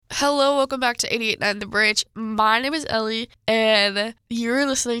Hello, welcome back to 88.9 The Bridge. My name is Ellie, and you're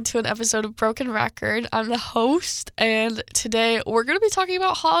listening to an episode of Broken Record. I'm the host, and today we're going to be talking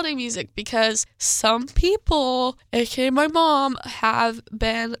about holiday music because some people, aka my mom, have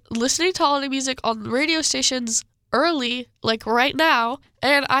been listening to holiday music on radio stations early, like right now,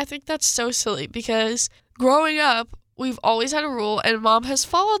 and I think that's so silly because growing up, we've always had a rule, and mom has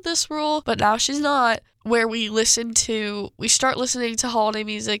followed this rule, but now she's not, where we start listening to holiday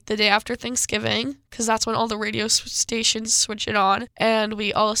music the day after Thanksgiving, because that's when all the radio stations switch it on, and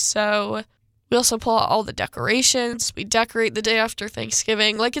we also pull out all the decorations. We decorate the day after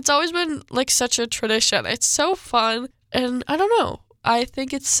Thanksgiving. Like, it's always been, like, such a tradition. It's so fun, and I don't know. I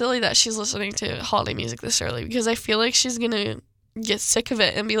think it's silly that she's listening to holiday music this early, because I feel like she's gonna get sick of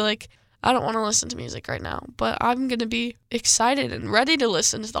it and be like, I don't want to listen to music right now, but I'm going to be excited and ready to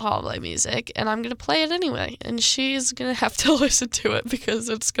listen to the holiday music, and I'm going to play it anyway, and she's going to have to listen to it because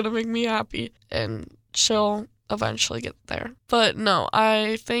it's going to make me happy, and she'll eventually get there. But no,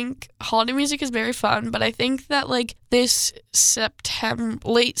 I think holiday music is very fun, but I think that, like, this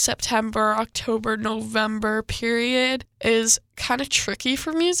late September, October, November period is kind of tricky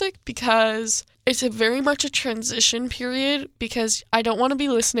for music because it's very much a transition period, because I don't want to be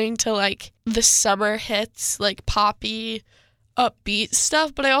listening to, like, the summer hits, like, poppy, upbeat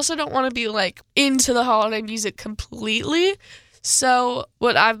stuff, but I also don't want to be, like, into the holiday music completely. So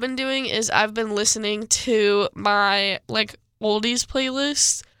what I've been doing is I've been listening to my, like, oldies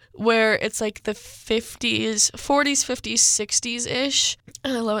playlist, where it's, like, the 40s, 50s, 60s-ish,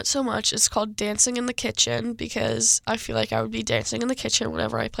 and I love it so much. It's called Dancing in the Kitchen, because I feel like I would be dancing in the kitchen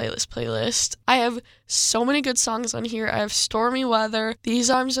whenever I play this playlist. I have so many good songs on here. I have Stormy Weather, These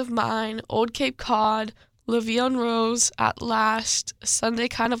Arms of Mine, Old Cape Cod, La Vie en Rose, At Last, Sunday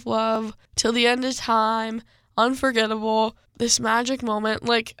Kind of Love, Till the End of Time, Unforgettable, This Magic Moment.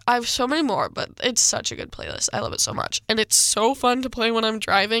 Like, I have so many more, but it's such a good playlist. I love it so much. And it's so fun to play when I'm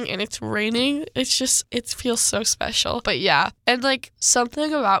driving and it's raining. It's just, it feels so special. But yeah. And, like,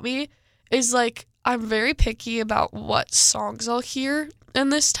 something about me is, like, I'm very picky about what songs I'll hear in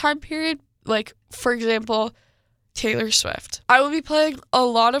this time period. Like, for example, Taylor Swift. I will be playing a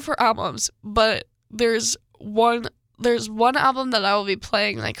lot of her albums, but there's one album that I will be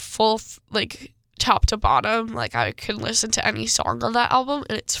playing, like, full, like, top to bottom. Like, I can listen to any song on that album,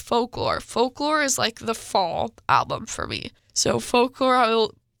 and it's Folklore. Folklore is, like, the fall album for me. So Folklore I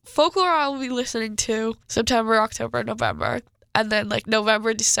will be listening to September, October, November. And then, like,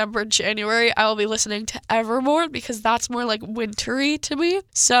 November, December, January, I will be listening to Evermore, because that's more, like, wintry to me.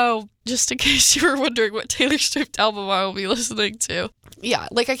 So, just in case you were wondering what Taylor Swift album I will be listening to. Yeah,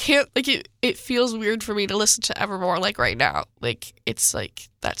 like, I can't, like, it feels weird for me to listen to Evermore, like, right now. Like, it's, like,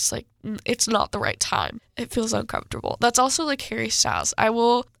 that's, like, it's not the right time. It feels uncomfortable. That's also, like, Harry Styles.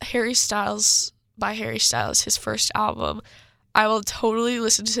 Harry Styles, his first album, I will totally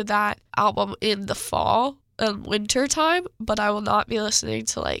listen to that album in the fall and winter time, but I won't be listening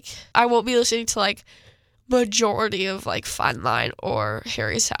to, like, majority of, like, Fine Line or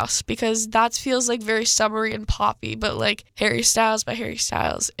Harry's House, because that feels, like, very summery and poppy, but, like, Harry Styles by Harry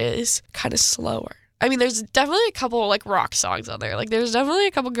Styles is kind of slower. I mean, there's definitely a couple, like, rock songs on there. Like, there's definitely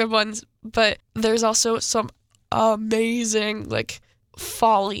a couple good ones, but there's also some amazing, like,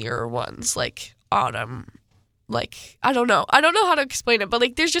 fallier ones, like Autumn. Like, I don't know how to explain it, but,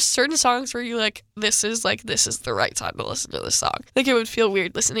 like, there's just certain songs where you're like, this is the right time to listen to this song. Like, it would feel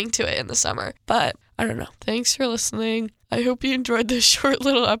weird listening to it in the summer, but I don't know. Thanks for listening. I hope you enjoyed this short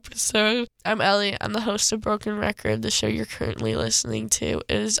little episode. I'm Ellie. I'm the host of Broken Record. The show you're currently listening to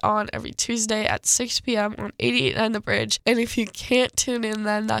is on every Tuesday at 6 p.m. on 88.9 The Bridge. And if you can't tune in,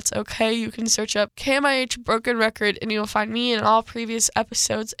 then that's okay. You can search up KMIH Broken Record and you'll find me and all previous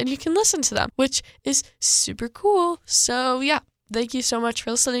episodes, and you can listen to them, which is super cool. So yeah, thank you so much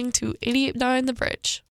for listening to 88.9 The Bridge.